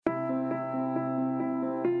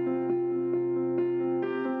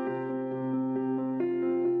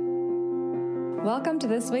Welcome to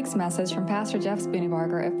this week's message from Pastor Jeff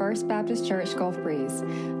Spooneybarger at First Baptist Church, Gulf Breeze,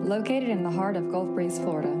 located in the heart of Gulf Breeze,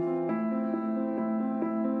 Florida.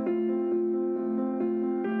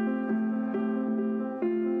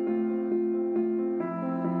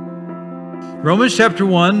 Romans chapter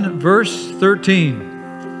 1, verse 13.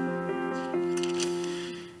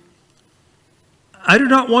 I do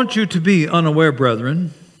not want you to be unaware,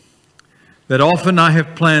 brethren, that often I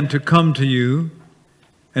have planned to come to you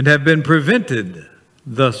and have been prevented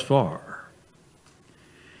thus far,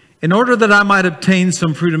 in order that I might obtain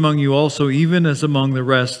some fruit among you also, even as among the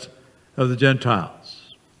rest of the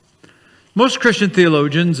Gentiles. Most Christian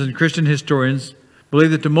theologians and Christian historians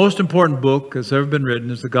believe that the most important book that's ever been written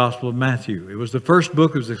is the Gospel of Matthew. It was the first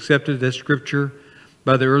book that was accepted as Scripture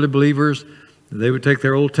by the early believers. They would take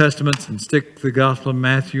their Old Testaments and stick the Gospel of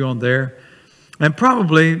Matthew on there. And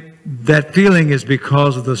probably that feeling is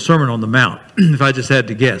because of the Sermon on the Mount, if I just had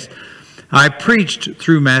to guess. I preached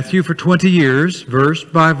through Matthew for 20 years, verse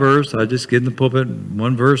by verse. I just get in the pulpit,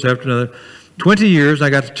 one verse after another. 20 years, I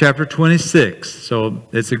got to chapter 26. So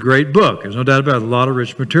it's a great book. There's no doubt about it. A lot of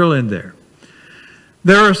rich material in there.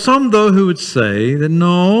 There are some, though, who would say that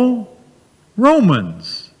no,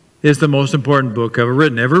 Romans is the most important book ever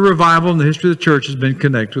written. Every revival in the history of the church has been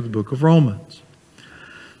connected with the book of Romans.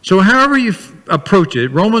 So however you approach it,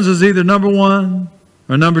 Romans is either number one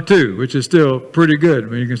or number two, which is still pretty good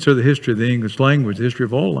when you consider the history of the English language, the history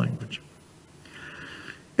of all language.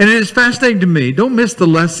 And it is fascinating to me. Don't miss the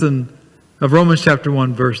lesson of Romans chapter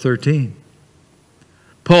 1, verse 13.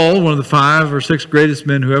 Paul, one of the 5 or 6 greatest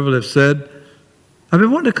men who ever lived, said, I've been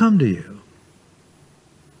wanting to come to you.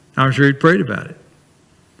 I'm sure he prayed about it.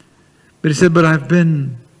 But he said, but I've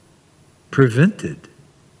been prevented.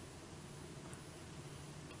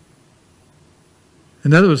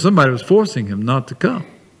 In other words, somebody was forcing him not to come.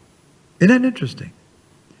 Isn't that interesting?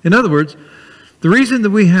 In other words, the reason that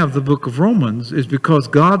we have the book of Romans is because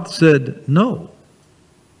God said no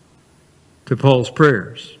to Paul's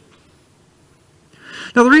prayers.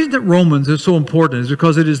 Now, the reason that Romans is so important is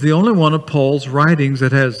because it is the only one of Paul's writings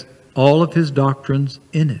that has all of his doctrines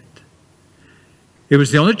in it. It was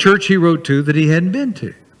the only church he wrote to that he hadn't been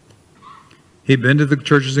to. He'd been to the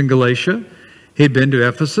churches in Galatia. He'd been to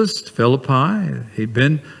Ephesus, Philippi. He'd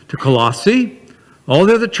been to Colossae. All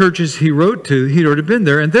the other churches he wrote to, he'd already been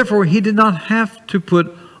there. And therefore, he did not have to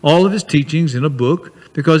put all of his teachings in a book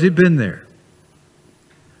because he'd been there.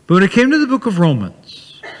 But when it came to the book of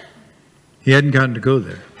Romans, he hadn't gotten to go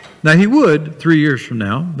there. Now, he would 3 years from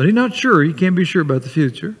now, but he's not sure. He can't be sure about the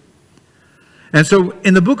future. And so,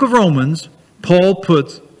 in the book of Romans, Paul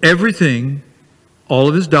puts everything, all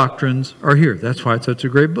of his doctrines are here. That's why it's such a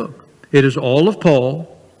great book. It is all of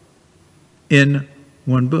Paul in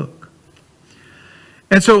one book.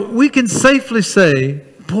 And so we can safely say,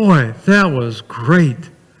 boy, that was great.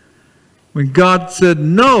 When God said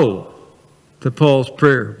no to Paul's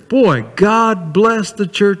prayer. Boy, God blessed the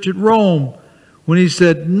church at Rome when he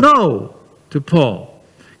said no to Paul.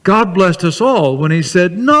 God blessed us all when he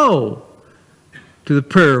said no to the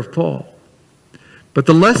prayer of Paul. But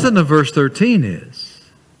the lesson of verse 13 is,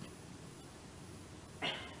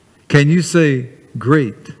 can you say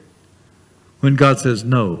great when God says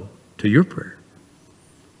no to your prayer?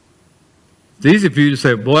 It's easy for you to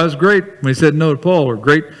say, boy, that's great when he said no to Paul, or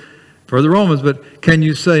great for the Romans, but can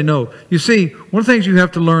you say no? You see, one of the things you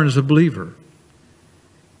have to learn as a believer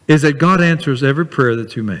is that God answers every prayer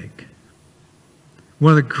that you make.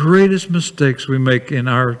 One of the greatest mistakes we make in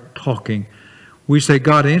our talking, we say,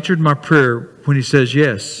 God answered my prayer when he says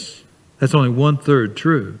yes. That's only 1/3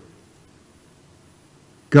 true.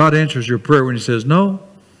 God answers your prayer when he says no,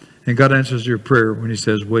 and God answers your prayer when he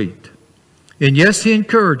says wait. And yes, he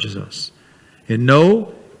encourages us. In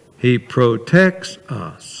no, he protects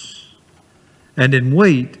us. And in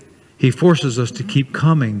wait, he forces us to keep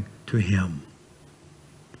coming to him.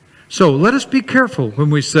 So let us be careful when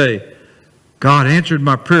we say, God answered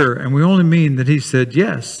my prayer, and we only mean that he said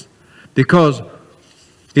yes. Because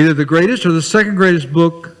either the greatest or the second greatest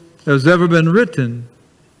book that has ever been written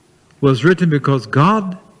was written because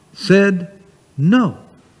God said no.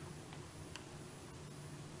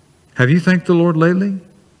 Have you thanked the Lord lately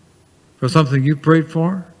for something you prayed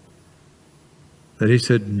for that he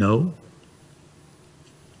said no?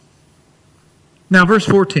 Now, verse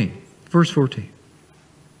 14. Verse 14.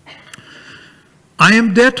 I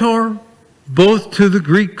am debtor both to the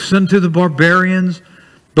Greeks and to the barbarians,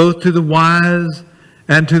 both to the wise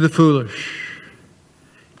and to the foolish.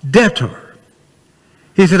 Debtor.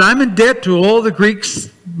 He said, I'm in debt to all the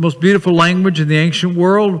Greeks, most beautiful language in the ancient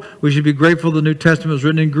world. We should be grateful the New Testament was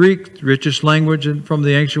written in Greek, the richest language from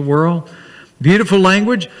the ancient world. Beautiful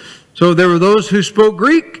language. So there were those who spoke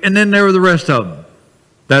Greek, and then there were the rest of them.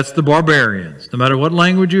 That's the barbarians. No matter what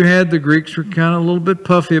language you had, the Greeks were kind of a little bit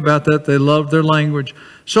puffy about that. They loved their language.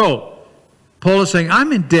 So Paul is saying,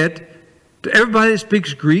 I'm in debt to everybody that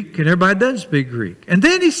speaks Greek and everybody that doesn't speak Greek. And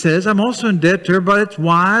then he says, I'm also in debt to everybody that's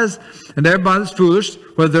wise and everybody that's foolish,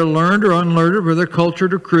 whether they're learned or unlearned, whether they're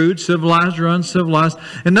cultured or crude, civilized or uncivilized.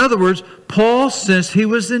 In other words, Paul says he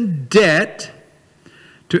was in debt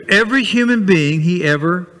to every human being he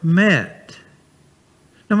ever met.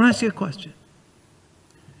 Now, I'm going to ask you a question.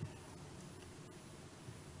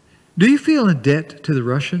 Do you feel in debt to the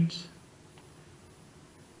Russians?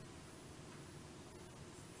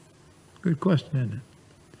 Good question, isn't it?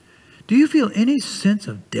 Do you feel any sense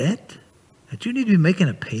of debt that you need to be making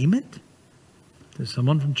a payment to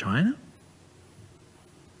someone from China?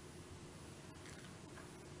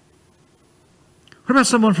 What about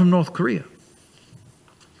someone from North Korea?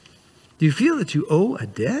 Do you feel that you owe a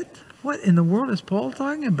debt? What in the world is Paul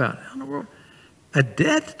talking about? How in the world? A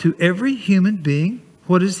debt to every human being.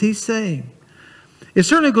 What is he saying? It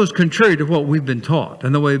certainly goes contrary to what we've been taught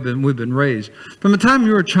and the way we've been raised. From the time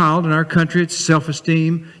you were a child in our country, it's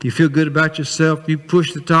self-esteem. You feel good about yourself. You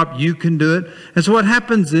push the top. You can do it. And so what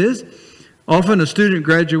happens is, often a student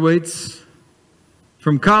graduates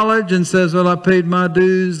from college and says, well, I paid my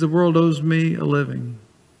dues. The world owes me a living.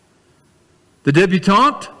 The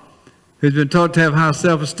debutante, who's been taught to have high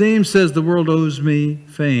self-esteem, says the world owes me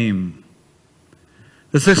fame.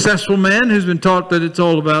 The successful man who's been taught that it's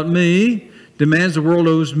all about me demands the world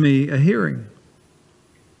owes me a hearing.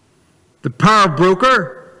 The power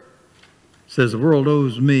broker says the world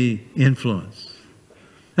owes me influence.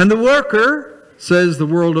 And the worker says the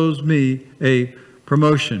world owes me a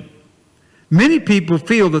promotion. Many people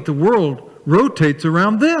feel that the world rotates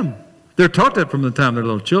around them. They're taught that from the time they're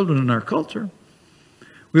little children in our culture.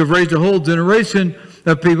 We have raised a whole generation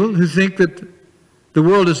of people who think that the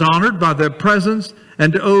world is honored by their presence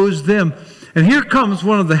and owes them. And here comes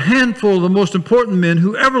one of the handful of the most important men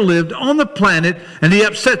who ever lived on the planet, and he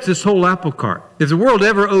upsets this whole apple cart. If the world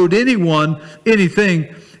ever owed anyone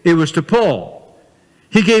anything, it was to Paul.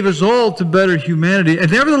 He gave us all to better humanity.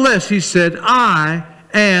 And nevertheless, he said, I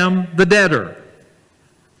am the debtor.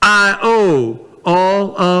 I owe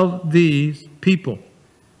all of these people.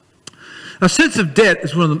 A sense of debt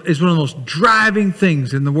is one of the most driving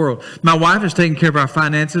things in the world. My wife has taken care of our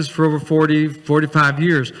finances for over 45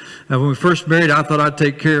 years. When we first married, I thought I'd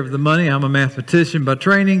take care of the money. I'm a mathematician by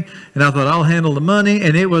training, and I thought I'll handle the money,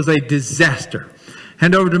 and it was a disaster.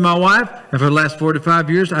 Hand over to my wife, and for the last 45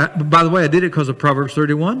 years, by the way, I did it because of Proverbs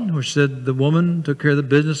 31, which said the woman took care of the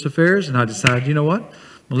business affairs, and I decided, you know what?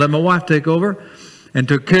 I'll let my wife take over. And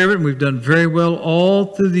took care of it, and we've done very well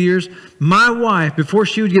all through the years. My wife, before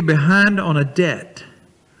she would get behind on a debt,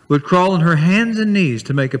 would crawl on her hands and knees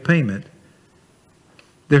to make a payment.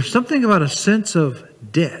 There's something about a sense of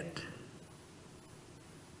debt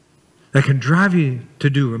that can drive you to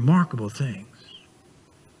do remarkable things.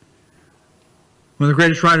 One of the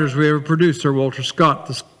greatest writers we ever produced, Sir Walter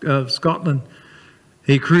Scott of Scotland,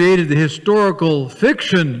 he created the historical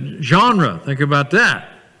fiction genre. Think about that.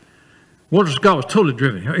 Walter Scott was totally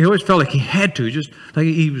driven. He always felt like he had to. Just like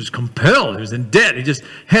he was compelled. He was in debt. He just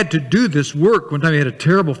had to do this work. One time he had a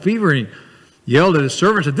terrible fever and he yelled at his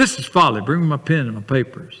servant and said, this is folly. Bring me my pen and my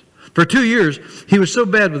papers. For 2 years, he was so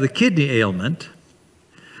bad with a kidney ailment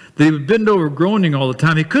that he would bend over groaning all the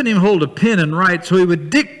time. He couldn't even hold a pen and write, so he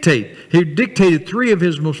would dictate. He dictated 3 of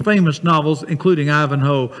his most famous novels, including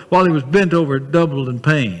Ivanhoe, while he was bent over, doubled in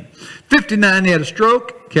pain. 59, he had a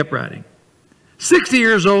stroke, kept writing. 60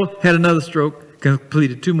 years old, had another stroke,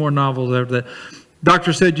 completed 2 more novels after that.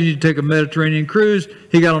 Doctor said you need to take a Mediterranean cruise.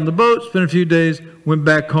 He got on the boat, spent a few days, went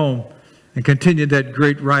back home, and continued that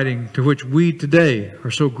great writing to which we today are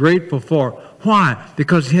so grateful for. Why?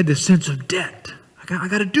 Because he had this sense of debt. I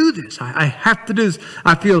got to do this. I have to do this.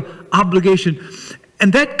 I feel obligation.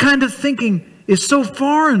 And that kind of thinking is so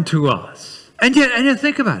foreign to us. And yet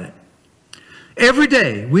think about it. Every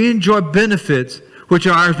day we enjoy benefits which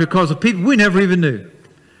are ours because of people we never even knew.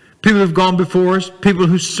 People who've gone before us, people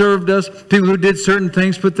who served us, people who did certain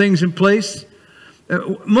things, put things in place.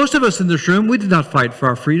 Most of us in this room, we did not fight for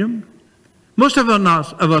our freedom. Most of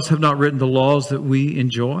us have not written the laws that we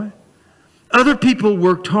enjoy. Other people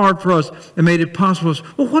worked hard for us and made it possible for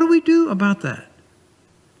us. Well, what do we do about that?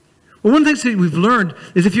 Well, one of the things that we've learned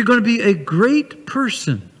is if you're going to be a great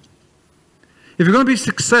person, if you're going to be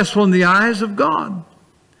successful in the eyes of God,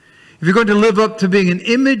 if you're going to live up to being an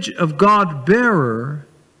image of God bearer,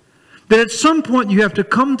 then at some point you have to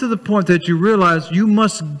come to the point that you realize you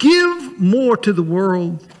must give more to the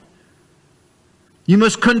world. You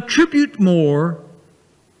must contribute more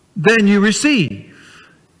than you receive.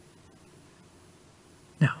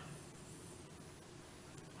 Now,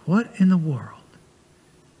 what in the world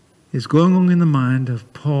is going on in the mind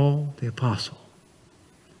of Paul the Apostle?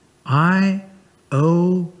 I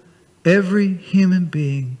owe every human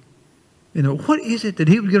being, what is it that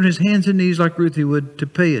he would get on his hands and knees like Ruthie would to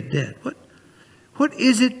pay a debt? What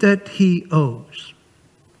is it that he owes?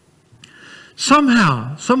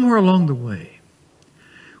 Somehow, somewhere along the way,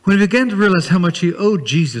 when he began to realize how much he owed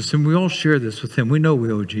Jesus, and we all share this with him, we know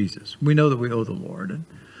we owe Jesus. We know that we owe the Lord. And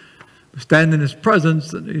we stand in his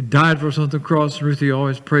presence, and he died for us on the cross. Ruthie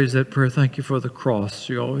always prays that prayer, thank you for the cross.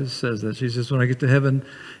 She always says that. She says, when I get to heaven,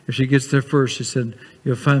 if she gets there first, she said,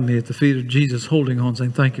 you'll find me at the feet of Jesus holding on,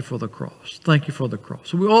 saying, thank you for the cross. Thank you for the cross.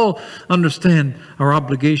 So we all understand our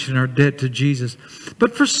obligation, our debt to Jesus.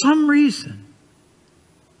 But for some reason,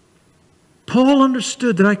 Paul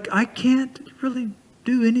understood that I can't really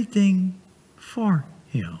do anything for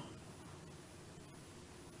him.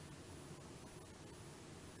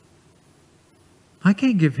 I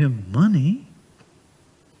can't give him money.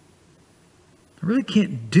 I really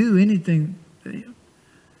can't do anything.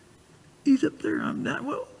 He's up there, I'm not.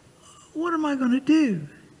 Well, what am I going to do?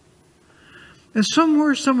 And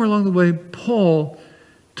somewhere along the way, Paul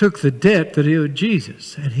took the debt that he owed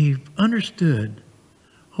Jesus, and he understood,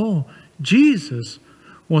 oh, Jesus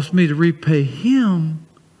wants me to repay him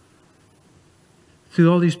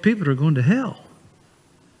through all these people that are going to hell.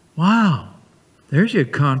 Wow. There's your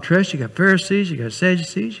contrast. You got Pharisees, you got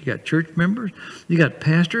Sadducees, you got church members, you got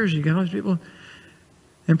pastors, you got all these people.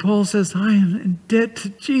 And Paul says, I am in debt to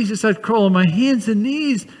Jesus. I'd crawl on my hands and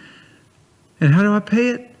knees. And how do I pay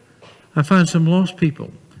it? I find some lost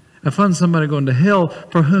people. I find somebody going to hell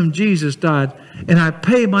for whom Jesus died. And I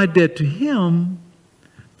pay my debt to him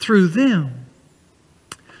through them.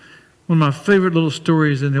 One of my favorite little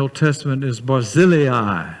stories in the Old Testament is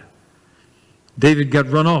Barzillai. David got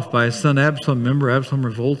run off by his son Absalom. Remember, Absalom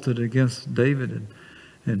revolted against David,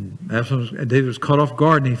 and David was caught off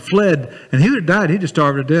guard, and he fled. And he would have died. He'd have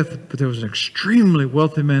starved to death. But there was an extremely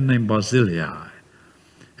wealthy man named Barzillai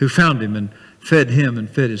who found him and fed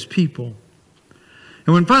his people.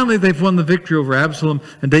 And when finally they've won the victory over Absalom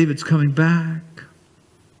and David's coming back,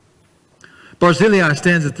 Barzillai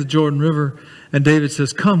stands at the Jordan River, and David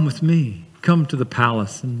says, come with me. Come to the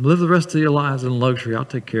palace and live the rest of your lives in luxury. I'll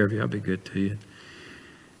take care of you. I'll be good to you.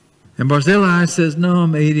 And Barzillai says, no,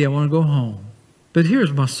 I'm 80. I want to go home. But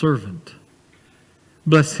here's my servant.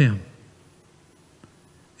 Bless him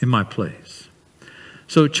in my place.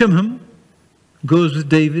 So Chimham goes with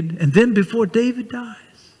David. And then before David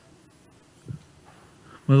dies,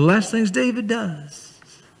 one of the last things David does,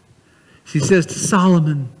 he says to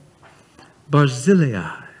Solomon,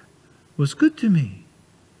 Barzillai was good to me.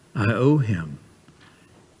 I owe him.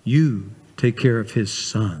 You take care of his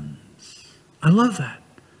sons. I love that.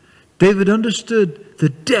 David understood the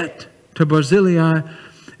debt to Barzillai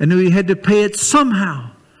and knew he had to pay it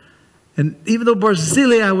somehow. And even though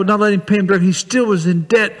Barzillai would not let him pay him directly, he still was in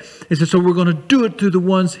debt. He said, so we're going to do it through the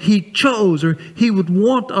ones he chose, or he would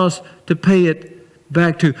want us to pay it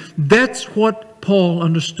back to. That's what Paul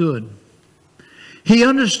understood. He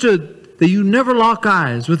understood that you never lock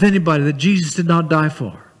eyes with anybody that Jesus did not die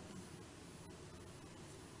for.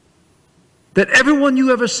 That everyone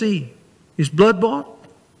you ever see is blood bought,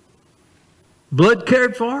 blood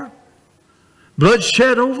cared for, blood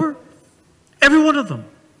shed over, every one of them.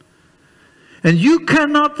 And you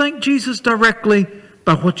cannot thank Jesus directly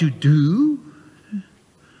by what you do.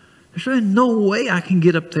 There's really no way I can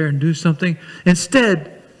get up there and do something.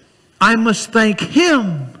 Instead, I must thank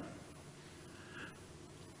him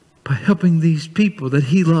by helping these people that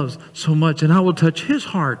he loves so much. And I will touch his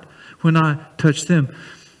heart when I touch them.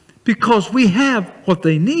 Because we have what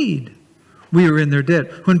they need. We are in their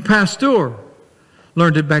debt. When Pasteur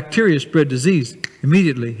learned that bacteria spread disease,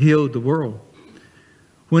 immediately he owed the world.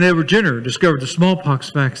 When Edward Jenner discovered the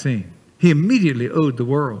smallpox vaccine, he immediately owed the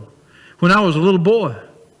world. When I was a little boy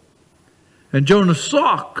and Jonas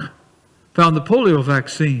Salk found the polio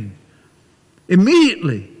vaccine,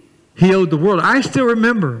 immediately he owed the world. I still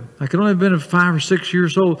remember, I could only have been 5 or 6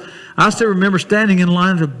 years old. I still remember standing in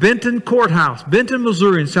line at the Benton Courthouse, Benton,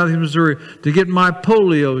 Missouri, in southeast Missouri, to get my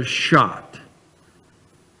polio shot.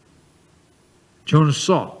 Jonas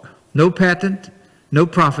Salk. No patent, no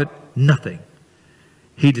profit, nothing.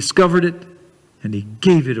 He discovered it and he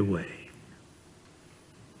gave it away.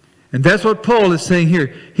 And that's what Paul is saying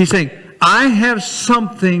here. He's saying, I have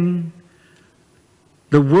something.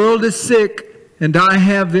 The world is sick. And I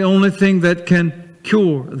have the only thing that can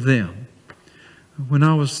cure them. When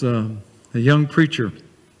I was a young preacher,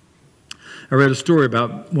 I read a story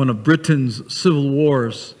about one of Britain's civil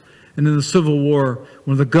wars. And in the Civil War,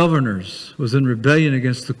 one of the governors was in rebellion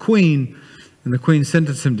against the queen, and the queen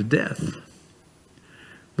sentenced him to death.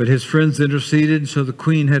 But his friends interceded, and so the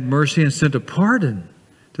queen had mercy and sent a pardon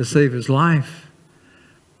to save his life.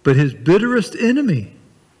 But his bitterest enemy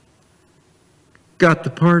got the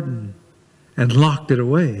pardon and locked it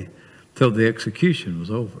away till the execution was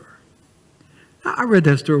over. I read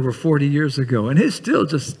that story over 40 years ago, and it still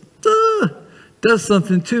just does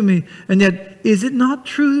something to me. And yet, is it not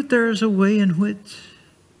true that there is a way in which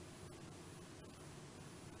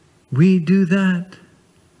we do that?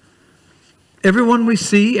 Everyone we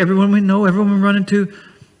see, everyone we know, everyone we run into,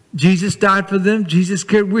 Jesus died for them. Jesus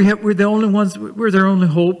cared. We're the only ones. We're their only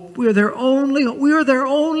hope. We are their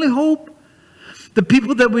only hope. The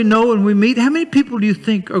people that we know and we meet, how many people do you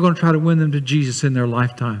think are going to try to win them to Jesus in their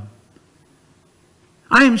lifetime?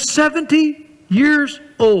 I am 70 years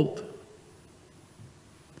old.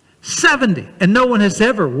 70. And no one has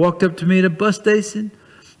ever walked up to me at a bus station,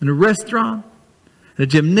 in a restaurant, at a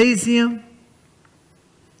gymnasium,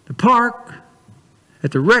 the park,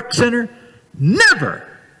 at the rec center. Never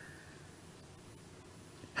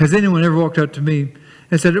has anyone ever walked up to me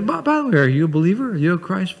and said, by the way, are you a believer? Are you a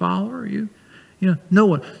Christ follower? Are you know, no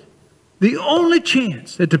one. The only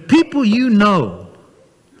chance that the people you know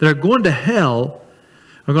that are going to hell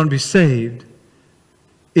are going to be saved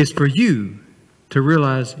is for you to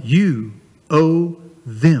realize you owe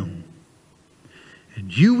them.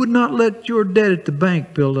 And you would not let your debt at the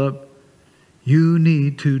bank build up. You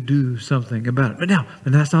need to do something about it. But now,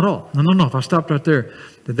 and that's not all. No. If I stopped right there,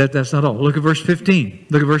 that's not all. Look at verse 15.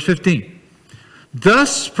 Look at verse 15.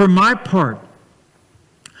 Thus, for my part,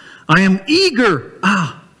 I am eager.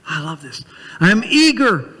 I love this. I am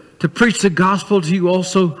eager to preach the gospel to you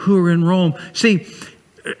also who are in Rome. See,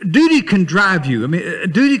 duty can drive you. I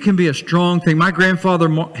mean, duty can be a strong thing. My grandfather,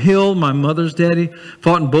 Hill, my mother's daddy,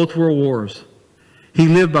 fought in both world wars. He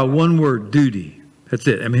lived by one word, duty. That's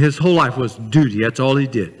it. I mean, his whole life was duty. That's all he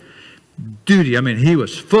did. Duty. I mean, he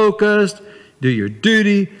was focused. Do your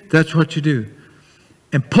duty. That's what you do.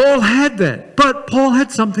 And Paul had that. But Paul had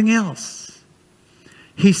something else.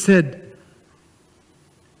 He said,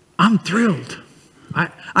 I'm thrilled.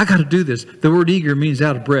 I got to do this. The word eager means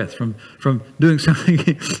out of breath from doing something.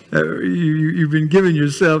 You've been giving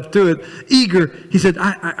yourself to it. Eager. He said,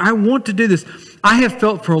 I want to do this. I have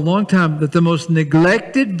felt for a long time that the most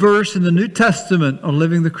neglected verse in the New Testament on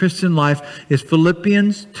living the Christian life is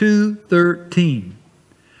Philippians 2:13,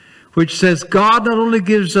 which says God not only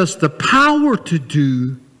gives us the power to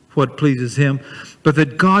do what pleases Him, but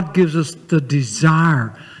that God gives us the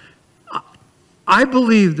desire. I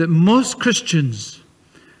believe that most Christians,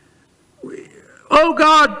 oh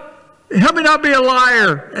God, help me not be a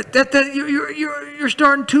liar. You're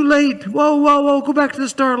starting too late. Whoa, go back to the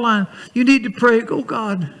start line. You need to pray. Oh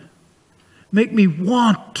God, make me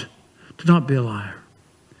want to not be a liar.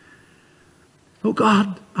 Oh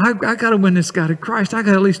God, I got to win this guy to Christ. I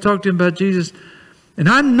got to at least talk to him about Jesus. And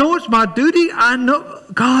I know it's my duty. I know,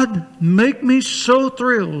 God, make me so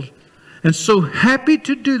thrilled and so happy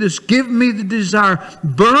to do this. Give me the desire.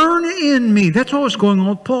 Burn in me. That's what was going on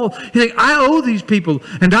with Paul. He's like, I owe these people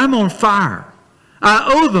and I'm on fire. I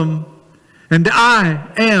owe them and I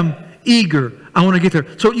am eager. I want to get there.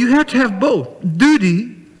 So you have to have both.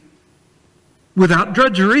 Duty without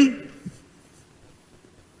drudgery.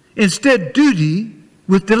 Instead, duty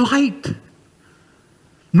with delight.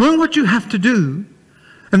 Knowing what you have to do,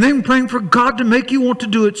 and then praying for God to make you want to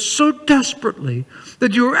do it so desperately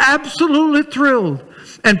that you're absolutely thrilled.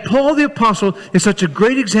 And Paul the Apostle is such a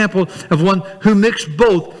great example of one who mixed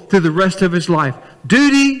both through the rest of his life.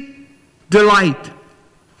 Duty, delight.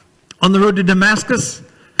 On the road to Damascus,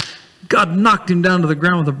 God knocked him down to the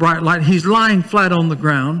ground with a bright light. He's lying flat on the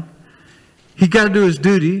ground. He got to do his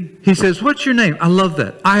duty. He says, what's your name? I love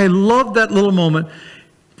that. I love that little moment.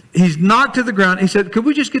 He's knocked to the ground. He said, could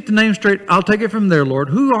we just get the name straight? I'll take it from there, Lord.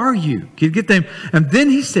 Who are you? Can you get the name? And then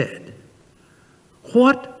he said,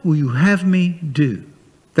 what will you have me do?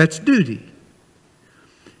 That's duty.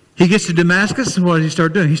 He gets to Damascus, and what does he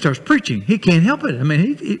start doing? He starts preaching. He can't help it. I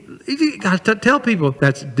mean, he got to tell people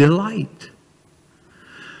that's delight.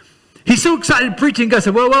 He's so excited preaching. God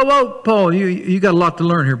said, whoa, Paul, you got a lot to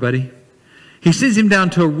learn here, buddy. He sends him down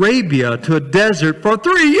to Arabia, to a desert for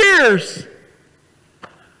 3 years.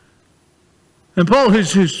 And Paul,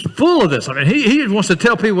 who's full of this, I mean, he wants to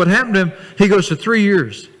tell people what happened to him. He goes to 3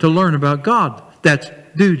 years to learn about God. That's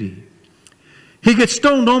duty. He gets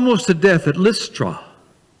stoned almost to death at Lystra.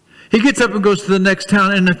 He gets up and goes to the next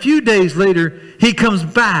town, and a few days later, he comes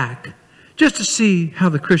back just to see how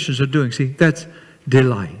the Christians are doing. See, that's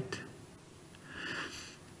delight.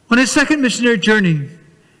 On his second missionary journey,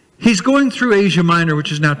 he's going through Asia Minor,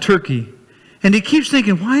 which is now Turkey. And he keeps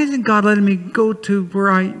thinking, why isn't God letting me go to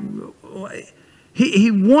where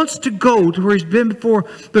He wants to go to where he's been before,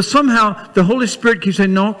 but somehow the Holy Spirit keeps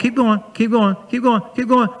saying, no, keep going, keep going, keep going, keep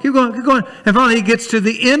going, keep going, keep going. And finally he gets to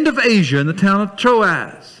the end of Asia in the town of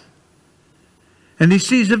Troas. And he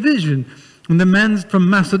sees a vision. And the man from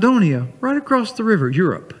Macedonia, right across the river,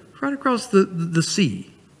 Europe, right across the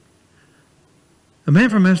sea. A man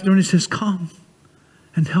from Macedonia says, come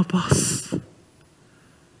and help us.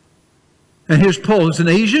 And here's Paul, who's an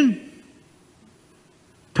Asian,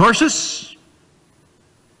 Tarsus.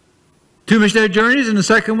 2 missionary journeys, and the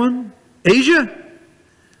second one, Asia.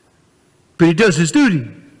 But he does his duty.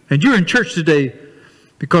 And you're in church today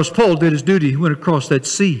because Paul did his duty. He went across that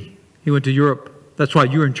sea. He went to Europe. That's why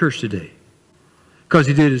you're in church today. Because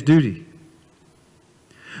he did his duty.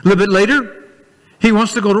 A little bit later, he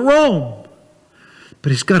wants to go to Rome.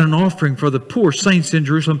 But he's got an offering for the poor saints in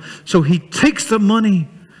Jerusalem. So he takes the money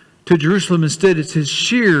to Jerusalem instead. It's his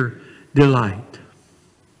sheer delight.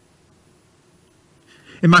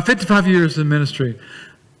 In my 55 years in ministry,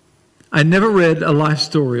 I never read a life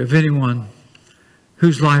story of anyone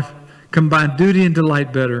whose life combined duty and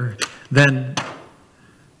delight better than...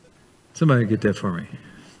 Somebody get that for me.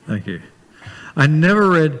 Thank you. I never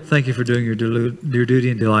read, thank you for doing your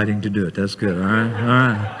duty and delighting to do it. That's good, all right? All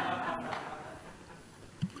right.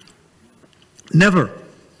 Never.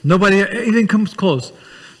 Nobody even comes close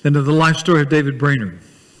than to the life story of David Brainerd.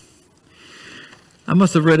 I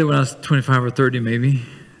must have read it when I was 25 or 30 maybe,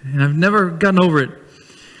 and I've never gotten over it.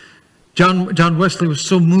 John Wesley was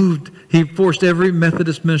so moved, he forced every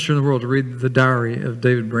Methodist minister in the world to read the diary of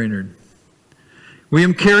David Brainerd.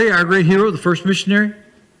 William Carey, our great hero, the first missionary,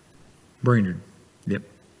 Brainerd. Yep.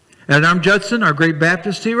 Adam Judson, our great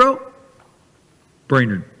Baptist hero,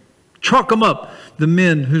 Brainerd. Chalk them up, the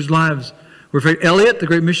men whose lives were... Eliot, the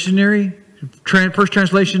great missionary, first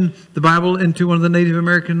translation of the Bible into one of the Native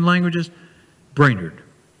American languages, Brainerd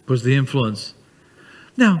was the influence.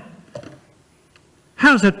 Now,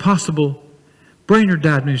 how is that possible? Brainerd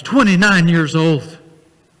died when he was 29 years old.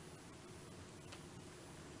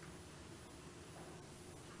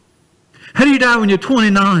 How do you die when you're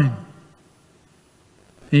 29? And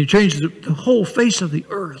you change the whole face of the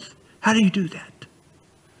earth. How do you do that?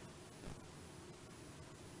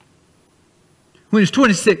 When he was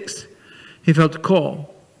 26, he felt a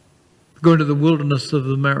call to go into the wilderness of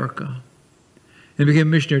America and became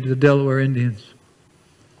a missionary to the Delaware Indians.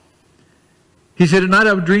 He said, at night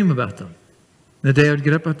I would dream about them. The day I would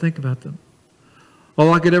get up, I'd think about them.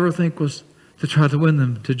 All I could ever think was to try to win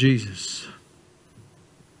them to Jesus.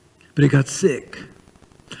 But he got sick.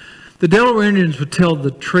 The Delaware Indians would tell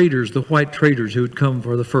the traders, the white traders who would come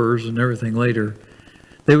for the furs and everything later,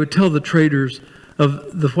 they would tell the traders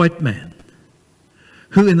of the white man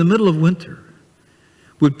who in the middle of winter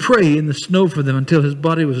would pray in the snow for them until his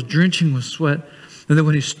body was drenching with sweat. And then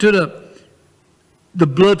when he stood up, the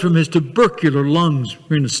blood from his tubercular lungs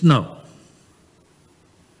were in the snow.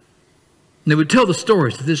 And they would tell the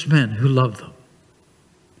stories of this man who loved them.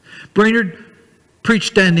 Brainerd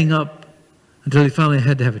preached standing up until he finally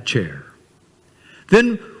had to have a chair.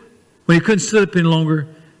 Then, when he couldn't sit up any longer,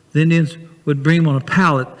 the Indians would bring him on a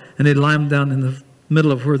pallet and they'd lie him down in the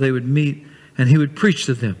middle of where they would meet, and he would preach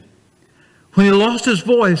to them. When he lost his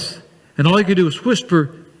voice and all he could do was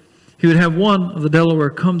whisper, he would have one of the Delaware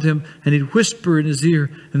come to him and he'd whisper in his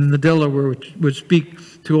ear, and then the Delaware would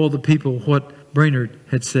speak to all the people what Brainerd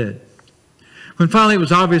had said. When finally it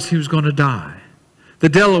was obvious he was going to die, the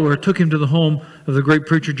Delaware took him to the home of the great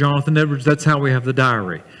preacher Jonathan Edwards. That's how we have the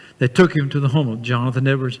diary. They took him to the home of Jonathan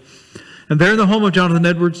Edwards. And there in the home of Jonathan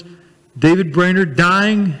Edwards, David Brainerd,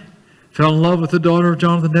 dying, fell in love with the daughter of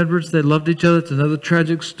Jonathan Edwards. They loved each other. It's another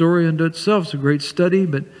tragic story unto itself. It's a great study.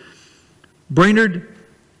 But Brainerd,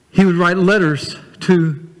 he would write letters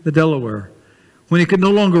to the Delaware. When he could no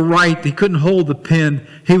longer write, he couldn't hold the pen,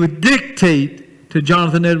 he would dictate to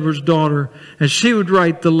Jonathan Edwards' daughter, and she would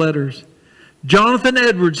write the letters. Jonathan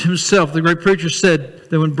Edwards himself, the great preacher, said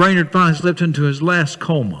that when Brainerd finally slipped into his last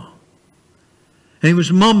coma, and he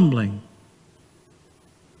was mumbling,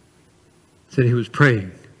 said he was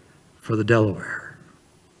praying for the Delaware.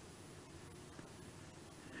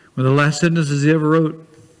 One of the last sentences he ever wrote,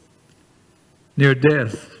 near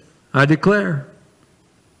death, I declare,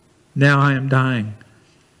 now I am dying.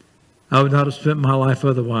 I would not have spent my life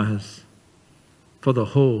otherwise for the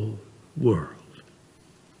whole world.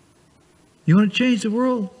 You want to change the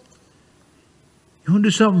world? You want to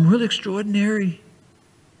do something really extraordinary?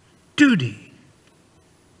 Duty,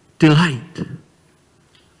 delight,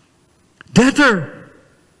 dither,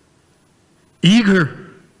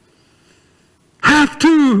 eager, have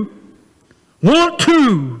to, want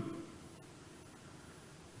to.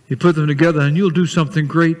 You put them together and you'll do something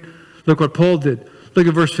great. Look what Paul did. Look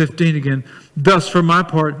at verse 15 again. Thus, for my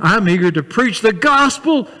part, I'm eager to preach the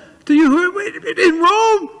gospel to you who are in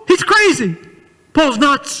Rome. He's crazy. Paul's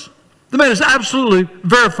nuts. The man is absolutely,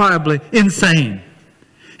 verifiably insane.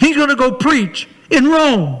 He's going to go preach in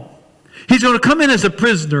Rome. He's going to come in as a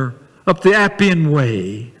prisoner up the Appian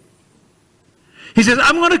Way. He says,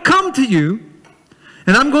 I'm going to come to you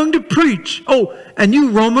and I'm going to preach. Oh, and you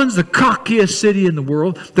Romans, the cockiest city in the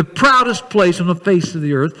world, the proudest place on the face of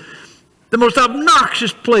the earth, the most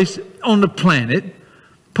obnoxious place on the planet.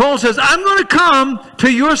 Paul says, I'm going to come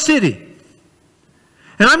to your city.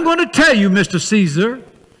 And I'm going to tell you, Mr. Caesar,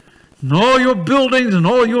 and all your buildings and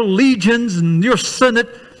all your legions and your senate,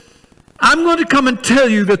 I'm going to come and tell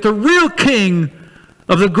you that the real king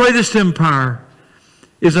of the greatest empire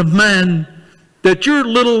is a man that your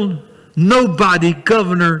little nobody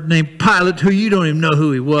governor named Pilate, who you don't even know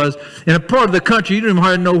who he was, in a part of the country you don't even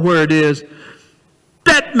hardly know where it is,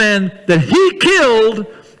 that man that he killed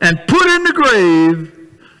and put in the grave,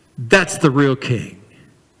 that's the real king.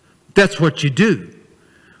 That's what you do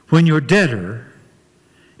when you're debtor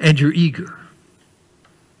and you're eager.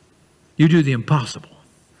 You do the impossible.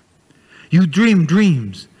 You dream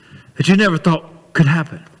dreams that you never thought could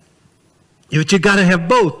happen. But you got to have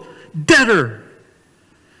both. Debtor.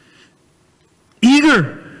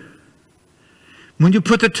 Eager. When you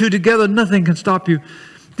put the two together, nothing can stop you.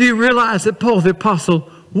 Do you realize that Paul the Apostle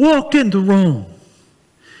walked into Rome?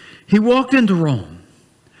 He walked into Rome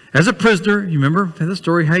as a prisoner. You remember the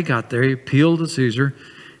story how he got there. He appealed to Caesar.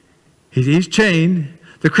 He's chained.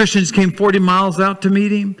 The Christians came 40 miles out to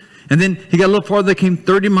meet him. And then he got a little farther. They came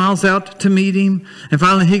 30 miles out to meet him. And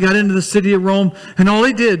finally he got into the city of Rome. And all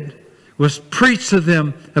he did was preach to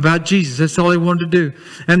them about Jesus. That's all he wanted to do.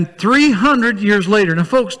 And 300 years later, now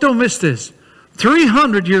folks, don't miss this.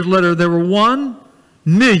 300 years later, there were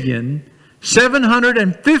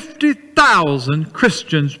 1,750,000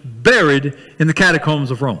 Christians buried in the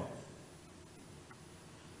catacombs of Rome.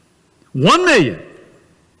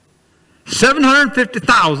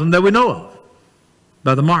 1,750,000 that we know of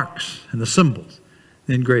by the marks and the symbols,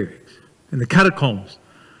 the engravings, in the catacombs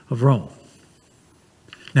of Rome.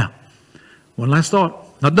 Now, one last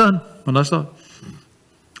thought. Not done. One last thought.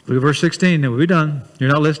 Look at verse 16. Then we'll be done. You're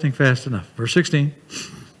not listening fast enough. Verse 16.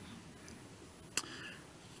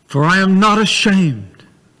 For I am not ashamed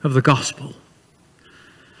of the gospel.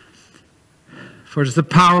 For it is the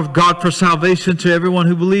power of God for salvation to everyone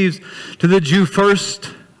who believes, to the Jew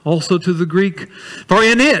first, also to the Greek. For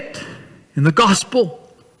in it, in the gospel,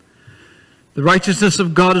 the righteousness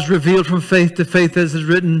of God is revealed from faith to faith, as is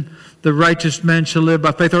written, the righteous man shall live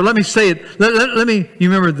by faith. Or let me say it. Let me, you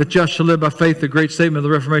remember the just shall live by faith, the great statement of the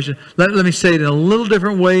Reformation. Let me say it in a little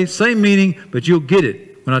different way, same meaning, but you'll get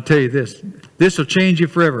it when I tell you this. This will change you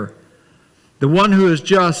forever. The one who is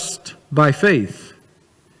just by faith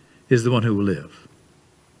is the one who will live.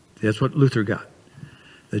 That's what Luther got.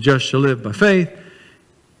 The just shall live by faith.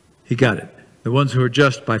 He got it. The ones who are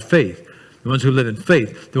just by faith. The ones who live in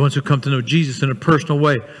faith. The ones who come to know Jesus in a personal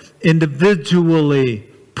way. Individually.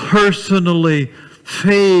 Personally.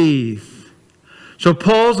 Faith. So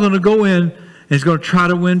Paul's going to go in and he's going to try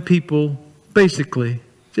to win people, basically,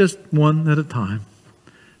 just one at a time.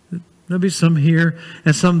 There'll be some here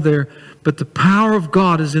and some there. But the power of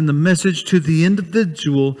God is in the message to the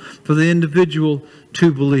individual, for the individual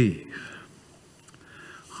to believe.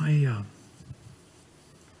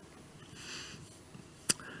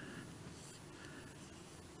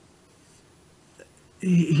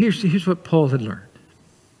 Here's what Paul had learned.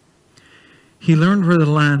 He learned where the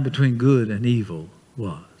line between good and evil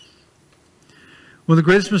was. One of the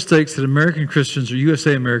greatest mistakes that American Christians or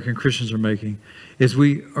USA American Christians are making is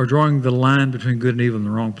we are drawing the line between good and evil in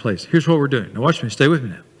the wrong place. Here's what we're doing. Now watch me. Stay with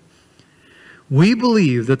me now. We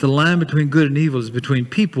believe that the line between good and evil is between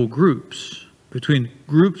people groups. Between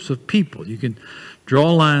groups of people. You can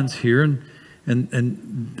draw lines here and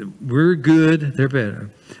we're good, they're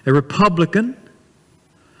bad. A Republican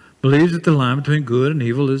believes that the line between good and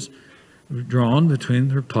evil is drawn between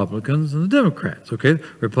the Republicans and the Democrats, okay?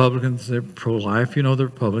 Republicans, they're pro-life, you know, the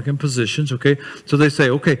Republican positions, okay? So they say,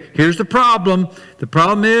 okay, here's the problem. The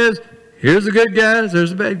problem is, here's the good guys,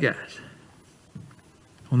 there's the bad guys.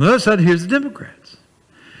 On the other side, here's the Democrats.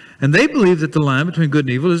 And they believe that the line between good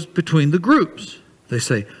and evil is between the groups. They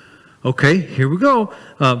say, okay, here we go.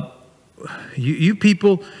 You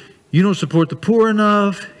people, you don't support the poor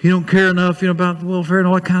enough, you don't care enough, about welfare and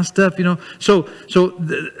all that kind of stuff, So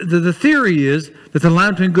the theory is that the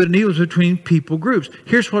line between good and evil is between people groups.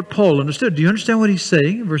 Here's what Paul understood. Do you understand what he's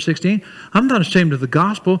saying in verse 16? I'm not ashamed of the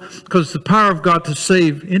gospel because it's the power of God to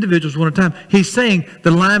save individuals one at a time. He's saying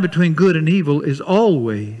the line between good and evil is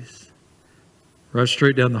always right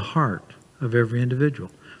straight down the heart of every individual.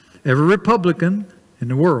 Every Republican in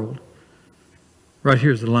the world, right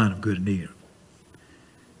here is the line of good and evil.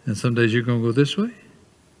 And some days you're going to go this way,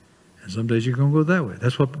 and some days you're going to go that way.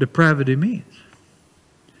 That's what depravity means.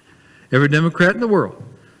 Every Democrat in the world,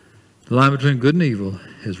 the line between good and evil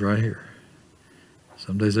is right here.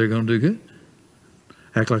 Some days they're going to do good,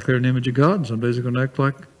 act like they're an image of God, and some days they're going to act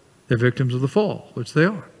like they're victims of the fall, which they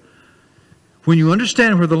are. When you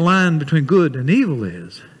understand where the line between good and evil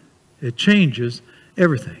is, it changes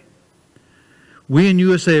everything. We in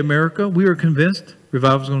USA America, we are convinced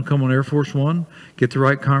revival is going to come on Air Force One, get the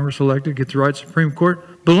right Congress elected, get the right Supreme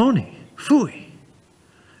Court. Baloney. Phooey.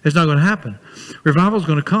 It's not going to happen. Revival is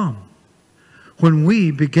going to come when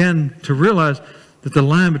we begin to realize that the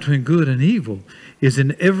line between good and evil is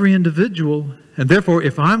in every individual. And therefore,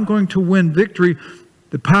 if I'm going to win victory,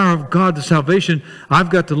 the power of God to salvation, I've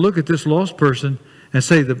got to look at this lost person and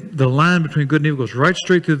say the line between good and evil goes right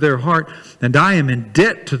straight through their heart, and I am in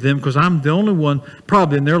debt to them because I'm the only one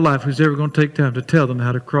probably in their life who's ever going to take time to tell them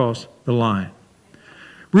how to cross the line.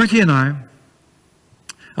 Ruthie and I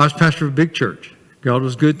was pastor of a big church. God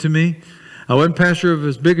was good to me. I wasn't pastor of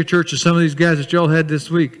as big a church as some of these guys that y'all had this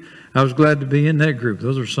week. I was glad to be in that group.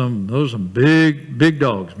 Those are some big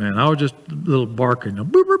dogs, man. I was just a little barking,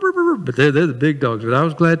 but they're the big dogs. But I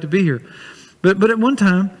was glad to be here. But at one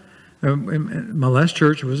time, my last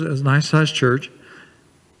church was a nice-sized church.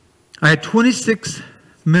 I had 26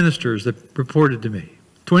 ministers that reported to me.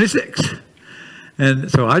 26. And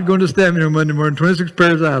so I'd go into the staff meeting on Monday morning, 26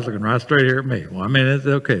 pairs of eyes looking right straight here at me. Well, I mean, it's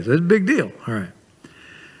okay. So it's a big deal. All right.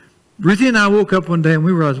 Ruthie and I woke up one day and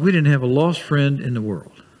we realized we didn't have a lost friend in the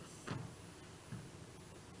world.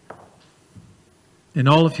 In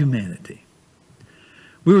all of humanity.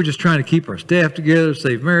 We were just trying to keep our staff together,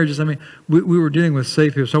 save marriages. I mean, we were dealing with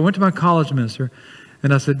safe people. So I went to my college minister,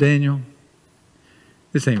 and I said, Daniel,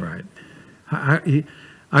 this ain't right. I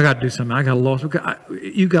got to do something. I got lost.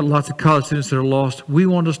 You've got lots of college students that are lost. We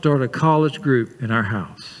want to start a college group in our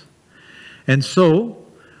house. And so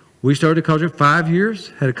we started a college group. 5 years,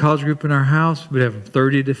 had a college group in our house. We'd have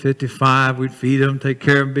 30 to 55. We'd feed them, take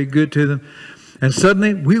care of them, be good to them. And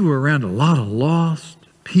suddenly, we were around a lot of lost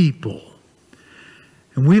people.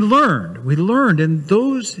 And we learned in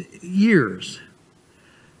those years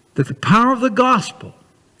that the power of the gospel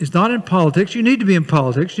is not in politics. You need to be in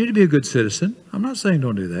politics. You need to be a good citizen. I'm not saying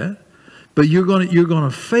don't do that. But you're going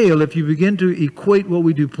to fail if you begin to equate what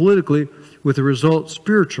we do politically with the result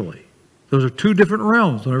spiritually. Those are two different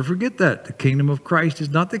realms. Don't ever forget that. The kingdom of Christ is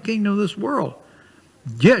not the kingdom of this world.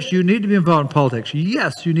 Yes, you need to be involved in politics.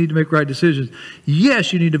 Yes, you need to make right decisions.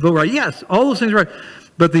 Yes, you need to vote right. Yes, all those things are right.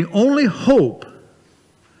 But the only hope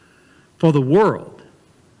for the world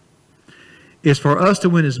is for us to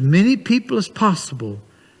win as many people as possible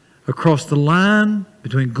across the line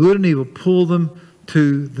between good and evil, pull them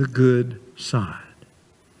to the good side.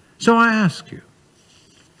 So I ask you,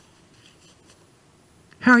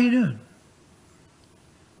 how are you doing?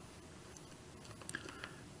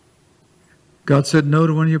 God said no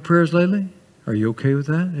to one of your prayers lately? Are you okay with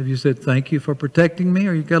that? Have you said thank you for protecting me,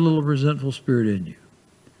 or you got a little resentful spirit in you?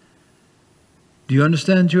 Do you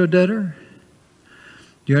understand you're a debtor?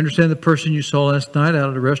 Do you understand the person you saw last night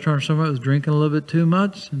out at a restaurant or somewhere that was drinking a little bit too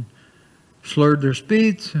much and slurred their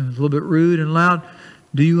speech and was a little bit rude and loud?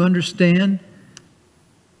 Do you understand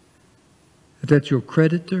that that's your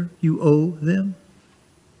creditor? You owe them?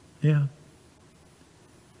 Yeah.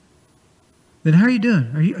 Then how are you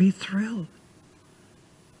doing? Are you thrilled?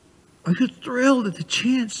 Are you thrilled at the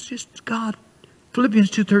chance? Just God, Philippians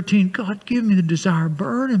 2:13, God, give me the desire,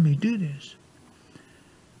 burn in me, do this.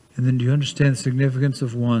 And then do you understand the significance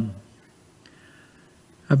of one?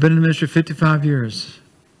 I've been in the ministry 55 years.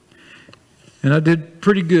 And I did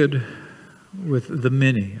pretty good with the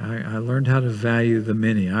many. I learned how to value the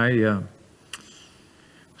many. I was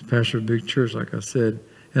pastor of a big church, like I said.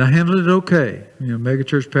 And I handled it okay. You know, mega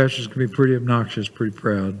church pastors can be pretty obnoxious, pretty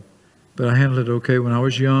proud. But I handled it okay. When I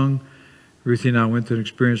was young, Ruthie and I went through an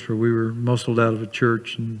experience where we were muscled out of a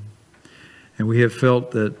church. And we have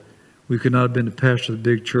felt that we could not have been the pastor of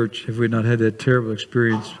the big church if we had not had that terrible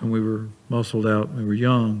experience when we were muscled out, when we were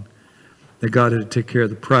young, that God had to take care of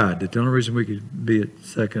the pride. That the only reason we could be at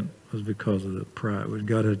second was because of the pride.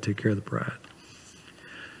 God had to take care of the pride.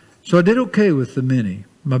 So I did okay with the many.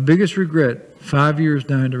 My biggest regret 5 years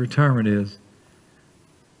now into retirement is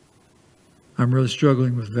I'm really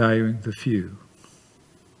struggling with valuing the few.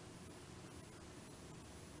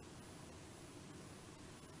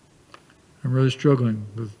 I'm really struggling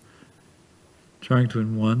with trying to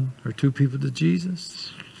win 1 or 2 people to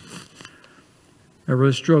Jesus. I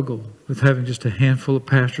really struggle with having just a handful of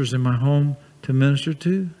pastors in my home to minister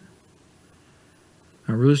to.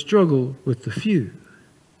 I really struggle with the few.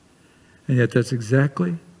 And yet that's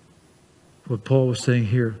exactly what Paul was saying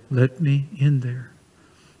here. Let me in there.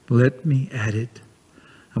 Let me at it.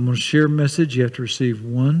 I'm going to share a message. You have to receive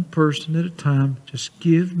 1 person at a time. Just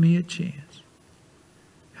give me a chance.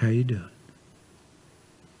 How you doing?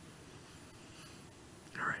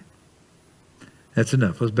 All right. That's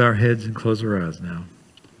enough. Let's bow our heads and close our eyes now.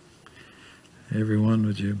 Everyone,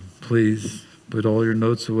 would you please put all your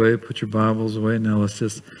notes away, put your Bibles away. Now let's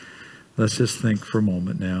just think for a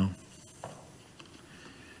moment now.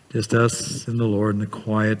 Just us and the Lord in the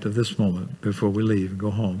quiet of this moment before we leave and go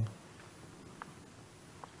home.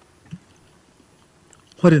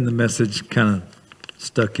 What in the message kind of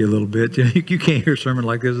stuck you a little bit? You can't hear a sermon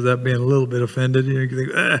like this without being a little bit offended. You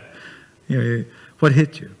think, what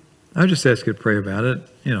hit you? I just ask you to pray about it.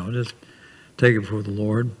 Just take it before the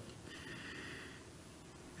Lord.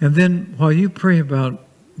 And then while you pray about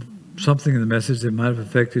something in the message that might have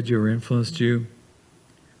affected you or influenced you,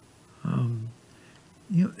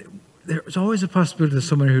 there's always a possibility that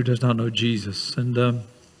somebody who does not know Jesus. And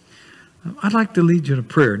I'd like to lead you in a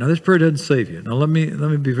prayer. Now, this prayer doesn't save you. Now, let me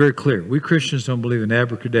be very clear. We Christians don't believe in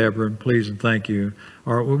abracadabra and please and thank you.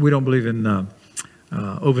 Or we don't believe in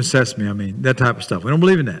open sesame, that type of stuff. We don't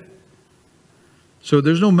believe in that. So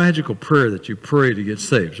there's no magical prayer that you pray to get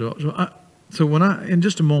saved. So when in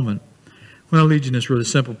just a moment, when I lead you in this really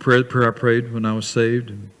simple prayer, the prayer I prayed when I was saved,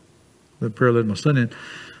 and the prayer led my son in,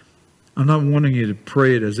 I'm not wanting you to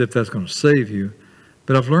pray it as if that's going to save you,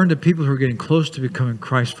 but I've learned that people who are getting close to becoming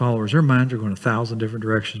Christ followers, their minds are going 1,000 different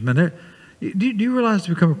directions. Man, do you realize to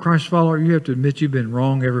become a Christ follower, you have to admit you've been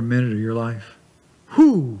wrong every minute of your life?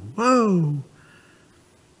 Whoa!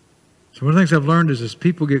 So one of the things I've learned is as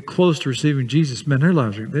people get close to receiving Jesus, man,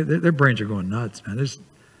 their brains are going nuts, man.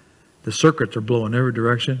 The circuits are blowing every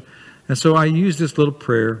direction. And so I use this little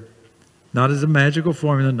prayer, not as a magical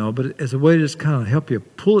formula, no, but as a way to just kind of help you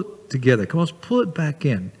pull it together. Come on, let's pull it back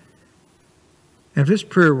in. And if this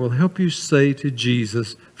prayer will help you say to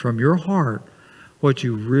Jesus from your heart what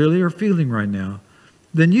you really are feeling right now,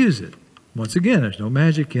 then use it. Once again, there's no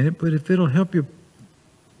magic in it, but if it'll help you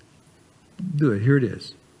do it, here it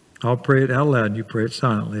is. I'll pray it out loud and you pray it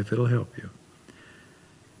silently if it'll help you.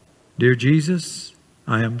 Dear Jesus,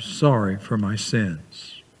 I am sorry for my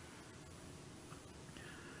sins.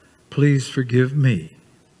 Please forgive me.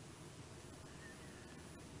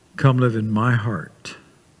 Come live in my heart.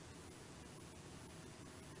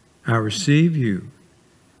 I receive you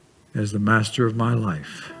as the master of my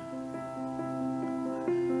life.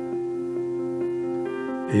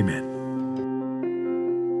 Amen.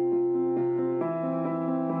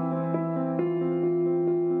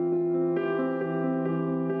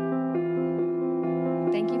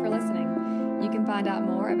 Thank you for listening. You can find out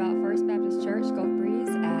more about First Baptist Church Gulf Breeze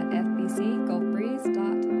at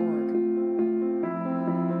fbcgulfbreeze.org.